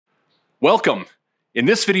Welcome! In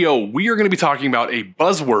this video, we are going to be talking about a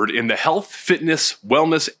buzzword in the health, fitness,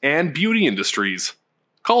 wellness, and beauty industries: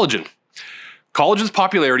 collagen. Collagen's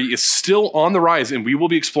popularity is still on the rise, and we will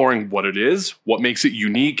be exploring what it is, what makes it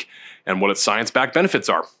unique, and what its science-backed benefits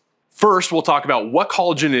are. First, we'll talk about what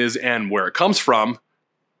collagen is and where it comes from.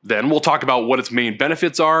 Then we'll talk about what its main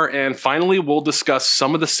benefits are, and finally, we'll discuss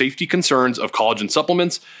some of the safety concerns of collagen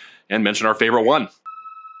supplements and mention our favorite one.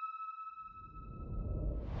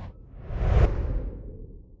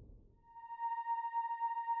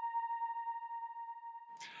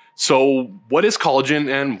 So, what is collagen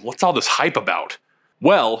and what's all this hype about?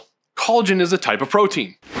 Well, collagen is a type of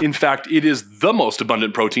protein. In fact, it is the most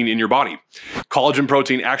abundant protein in your body. Collagen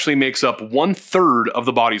protein actually makes up 1/3 of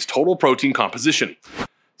the body's total protein composition.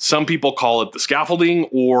 Some people call it the scaffolding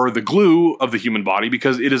or the glue of the human body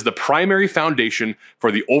because it is the primary foundation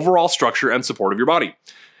for the overall structure and support of your body.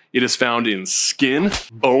 It is found in skin,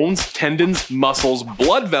 bones, tendons, muscles,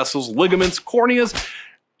 blood vessels, ligaments, corneas,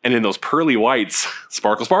 and in those pearly whites.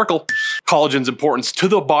 Sparkle, sparkle. Collagen's importance to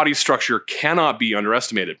the body's structure cannot be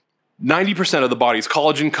underestimated. 90% of the body's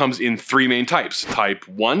collagen comes in 3 main types: type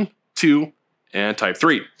 1, 2, and type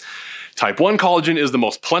 3. Type 1 collagen is the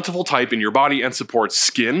most plentiful type in your body and supports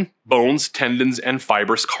skin, bones, tendons, and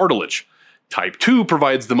fibrous cartilage. Type 2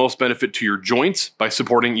 provides the most benefit to your joints by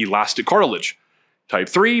supporting elastic cartilage. Type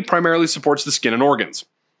 3 primarily supports the skin and organs.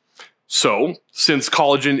 So, since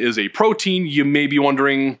collagen is a protein, you may be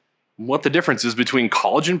wondering what the difference is between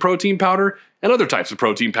collagen protein powder and other types of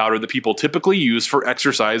protein powder that people typically use for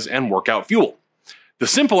exercise and workout fuel. The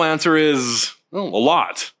simple answer is, well, a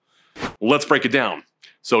lot. Let's break it down.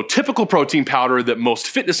 So, typical protein powder that most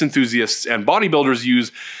fitness enthusiasts and bodybuilders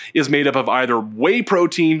use is made up of either whey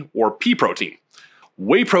protein or pea protein.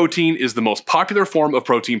 Whey protein is the most popular form of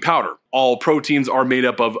protein powder. All proteins are made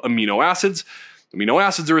up of amino acids. Amino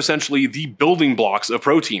acids are essentially the building blocks of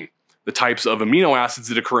protein. The types of amino acids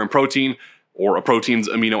that occur in protein, or a protein's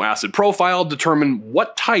amino acid profile, determine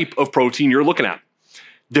what type of protein you're looking at.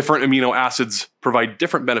 Different amino acids provide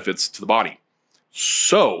different benefits to the body.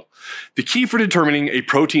 So, the key for determining a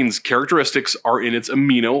protein's characteristics are in its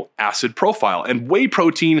amino acid profile, and whey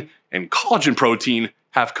protein and collagen protein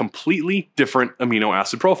have completely different amino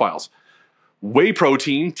acid profiles. Whey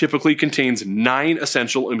protein typically contains 9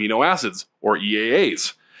 essential amino acids, or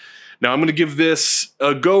EAAs. Now I'm going to give this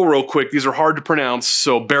a go real quick. These are hard to pronounce,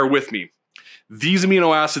 so bear with me. These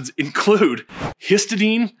amino acids include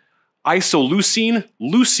histidine, isoleucine,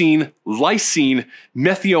 leucine, lysine,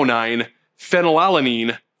 methionine,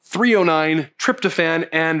 phenylalanine, threonine, tryptophan,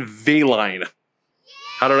 and valine.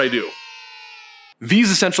 How did I do?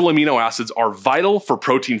 These essential amino acids are vital for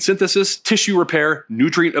protein synthesis, tissue repair,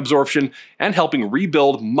 nutrient absorption, and helping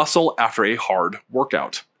rebuild muscle after a hard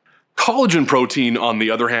workout. Collagen protein, on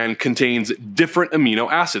the other hand, contains different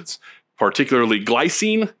amino acids, particularly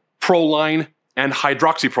glycine, proline, and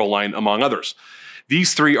hydroxyproline, among others.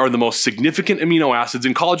 These 3 are the most significant amino acids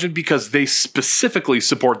in collagen because they specifically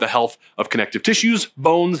support the health of connective tissues,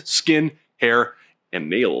 bones, skin, hair, and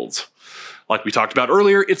nails. Like we talked about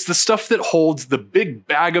earlier, it's the stuff that holds the big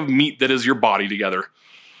bag of meat that is your body together.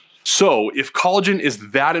 So, if collagen is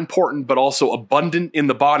that important but also abundant in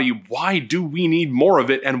the body, why do we need more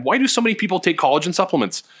of it, and why do so many people take collagen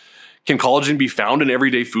supplements? Can collagen be found in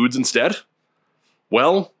everyday foods instead?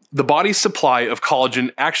 Well, the body's supply of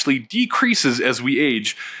collagen actually decreases as we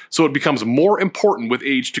age, so it becomes more important with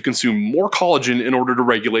age to consume more collagen in order to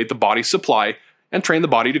regulate the body's supply and train the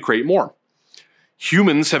body to create more.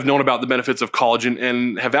 Humans have known about the benefits of collagen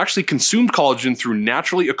and have actually consumed collagen through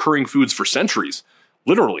naturally occurring foods for centuries.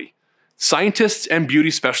 Literally. Scientists and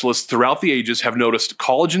beauty specialists throughout the ages have noticed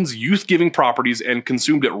collagen's youth-giving properties and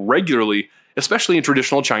consumed it regularly, especially in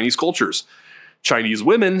traditional Chinese cultures. Chinese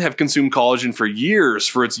women have consumed collagen for years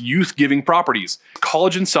for its youth-giving properties.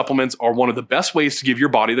 Collagen supplements are one of the best ways to give your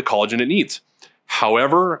body the collagen it needs.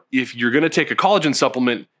 However, if you're going to take a collagen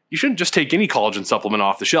supplement, you shouldn't just take any collagen supplement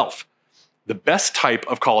off the shelf. The best type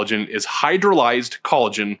of collagen is hydrolyzed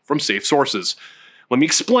collagen from safe sources. Let me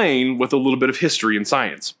explain with a little bit of history and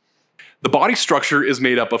science. The body structure is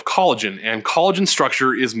made up of collagen, and collagen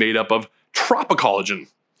structure is made up of tropocollagen.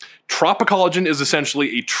 Tropocollagen is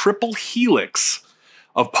essentially a triple helix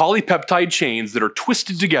of polypeptide chains that are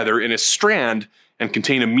twisted together in a strand and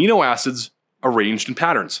contain amino acids arranged in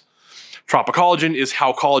patterns. Tropocollagen is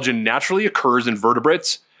how collagen naturally occurs in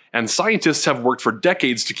vertebrates, and scientists have worked for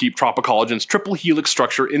decades to keep tropocollagen's triple helix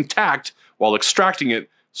structure intact while extracting it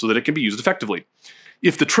so that it can be used effectively.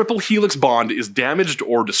 If the triple helix bond is damaged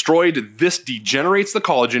or destroyed, this degenerates the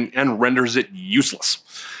collagen and renders it useless.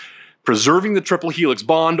 Preserving the triple helix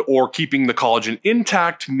bond or keeping the collagen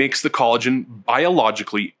intact makes the collagen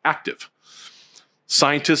biologically active.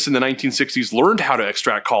 Scientists in the 1960s learned how to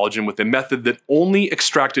extract collagen with a method that only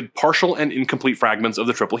extracted partial and incomplete fragments of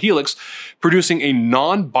the triple helix, producing a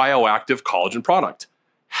non-bioactive collagen product.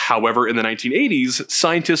 However, in the 1980s,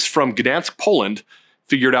 scientists from Gdansk, Poland,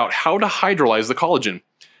 figured out how to hydrolyze the collagen.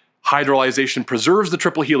 Hydrolyzation preserves the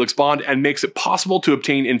triple helix bond and makes it possible to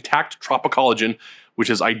obtain intact tropocollagen, which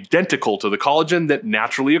is identical to the collagen that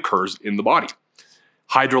naturally occurs in the body.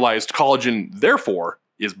 Hydrolyzed collagen, therefore,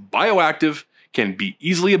 is bioactive, can be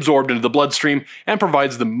easily absorbed into the bloodstream, and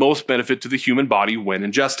provides the most benefit to the human body when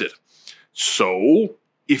ingested. So,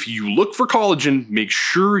 if you look for collagen, make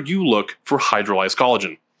sure you look for hydrolyzed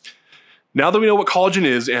collagen. Now that we know what collagen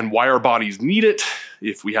is and why our bodies need it,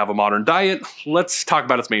 if we have a modern diet, let's talk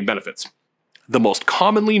about its main benefits. The most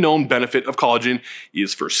commonly known benefit of collagen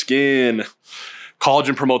is for skin.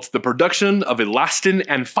 Collagen promotes the production of elastin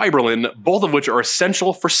and fibrillin, both of which are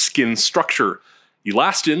essential for skin structure.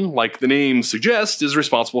 Elastin, like the name suggests, is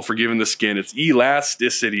responsible for giving the skin its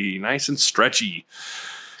elasticity, nice and stretchy.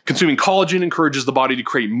 Consuming collagen encourages the body to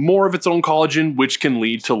create more of its own collagen, which can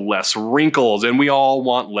lead to less wrinkles, and we all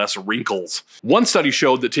want less wrinkles. One study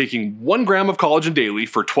showed that taking 1 gram of collagen daily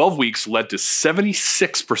for 12 weeks led to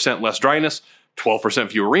 76% less dryness, 12%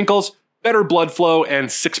 fewer wrinkles, better blood flow, and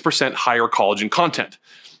 6% higher collagen content.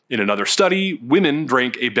 In another study, women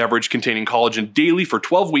drank a beverage containing collagen daily for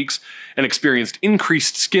 12 weeks and experienced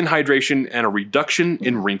increased skin hydration and a reduction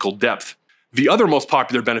in wrinkle depth. The other most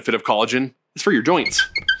popular benefit of collagen is for your joints.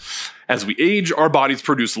 As we age, our bodies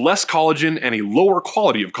produce less collagen and a lower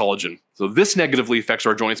quality of collagen. So this negatively affects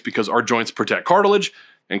our joints because our joints protect cartilage,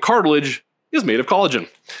 and cartilage is made of collagen.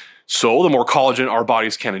 So the more collagen our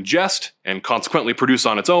bodies can ingest, and consequently produce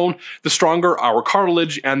on its own, the stronger our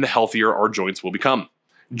cartilage and the healthier our joints will become.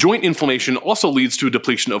 Joint inflammation also leads to a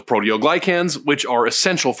depletion of proteoglycans, which are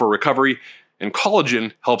essential for recovery, and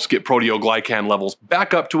collagen helps get proteoglycan levels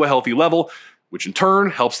back up to a healthy level, which in turn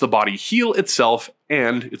helps the body heal itself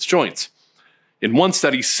and its joints. In one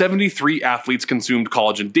study, 73 athletes consumed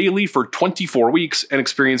collagen daily for 24 weeks and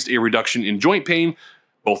experienced a reduction in joint pain,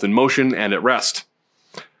 both in motion and at rest.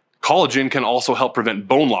 Collagen can also help prevent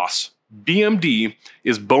bone loss. BMD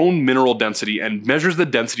is bone mineral density and measures the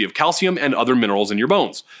density of calcium and other minerals in your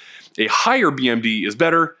bones. A higher BMD is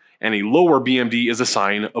better, and a lower BMD is a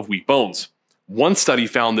sign of weak bones. One study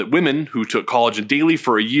found that women who took collagen daily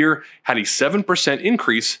for a year had a 7%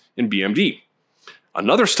 increase in BMD.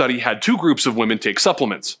 Another study had 2 groups of women take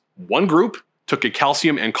supplements. One group took a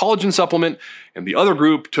calcium and collagen supplement, and the other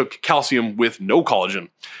group took calcium with no collagen.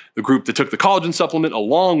 The group that took the collagen supplement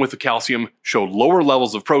along with the calcium showed lower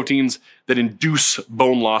levels of proteins that induce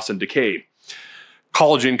bone loss and decay.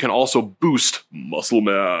 Collagen can also boost muscle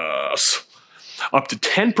mass. Up to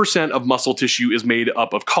 10% of muscle tissue is made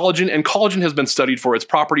up of collagen, and collagen has been studied for its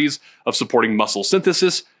properties of supporting muscle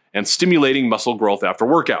synthesis and stimulating muscle growth after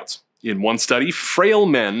workouts. In one study, frail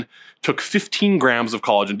men took 15 grams of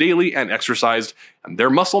collagen daily and exercised, and their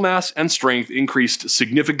muscle mass and strength increased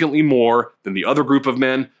significantly more than the other group of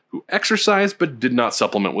men who exercised but did not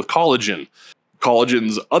supplement with collagen.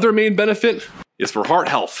 Collagen's other main benefit is for heart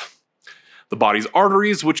health. The body's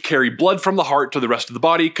arteries, which carry blood from the heart to the rest of the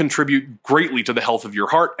body, contribute greatly to the health of your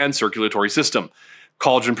heart and circulatory system.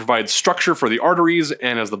 Collagen provides structure for the arteries,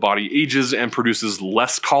 and as the body ages and produces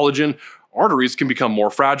less collagen, arteries can become more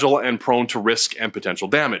fragile and prone to risk and potential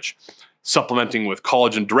damage. Supplementing with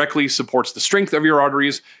collagen directly supports the strength of your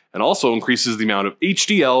arteries and also increases the amount of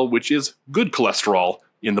HDL, which is good cholesterol,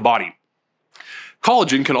 in the body.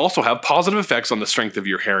 Collagen can also have positive effects on the strength of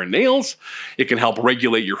your hair and nails. It can help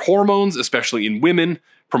regulate your hormones, especially in women,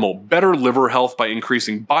 promote better liver health by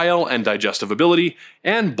increasing bile and digestive ability,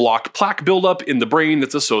 and block plaque buildup in the brain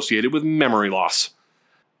that's associated with memory loss.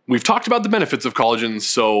 We've talked about the benefits of collagen,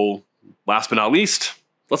 so last but not least,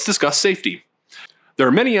 let's discuss safety. There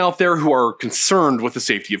are many out there who are concerned with the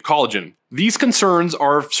safety of collagen. These concerns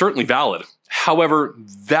are certainly valid. However,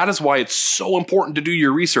 that is why it's so important to do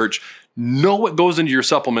your research, know what goes into your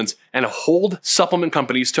supplements, and hold supplement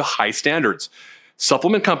companies to high standards.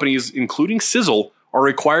 Supplement companies, including Sizzle, are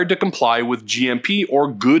required to comply with GMP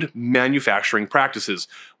or good manufacturing practices,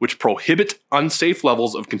 which prohibit unsafe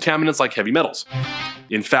levels of contaminants like heavy metals.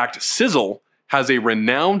 In fact, Sizzle has a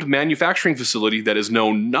renowned manufacturing facility that is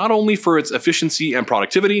known not only for its efficiency and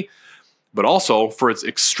productivity, but also for its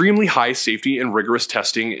extremely high safety and rigorous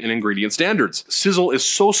testing and ingredient standards. Sizzle is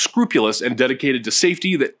so scrupulous and dedicated to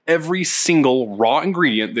safety that every single raw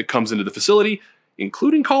ingredient that comes into the facility,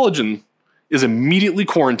 including collagen, is immediately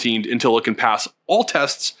quarantined until it can pass all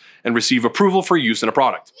tests and receive approval for use in a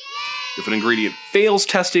product. If an ingredient fails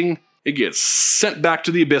testing, it gets sent back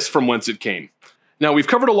to the abyss from whence it came. Now, we've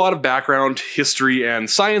covered a lot of background, history, and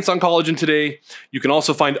science on collagen today. You can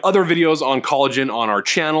also find other videos on collagen on our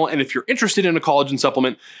channel, and if you're interested in a collagen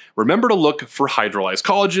supplement, remember to look for hydrolyzed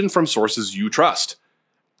collagen from sources you trust.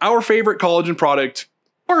 Our favorite collagen product,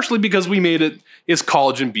 partially because we made it, is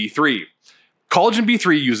collagen B3. Collagen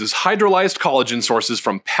B3 uses hydrolyzed collagen sources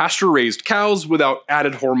from pasture-raised cows without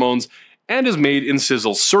added hormones and is made in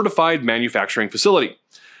Sizzle's certified manufacturing facility.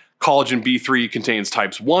 Collagen B3 contains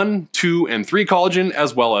types 1, 2, and 3 collagen,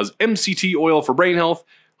 as well as MCT oil for brain health,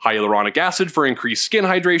 hyaluronic acid for increased skin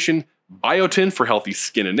hydration, biotin for healthy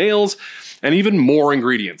skin and nails, and even more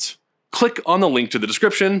ingredients. Click on the link to the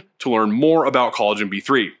description to learn more about collagen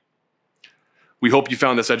B3. We hope you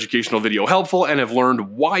found this educational video helpful and have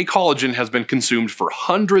learned why collagen has been consumed for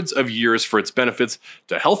hundreds of years for its benefits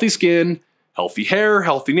to healthy skin, healthy hair,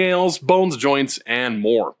 healthy nails, bones, joints, and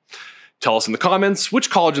more. Tell us in the comments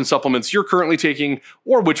which collagen supplements you're currently taking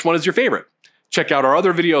or which one is your favorite. Check out our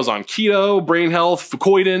other videos on keto, brain health,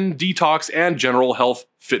 fucoidan, detox, and general health,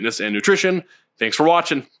 fitness, and nutrition. Thanks for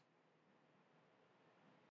watching.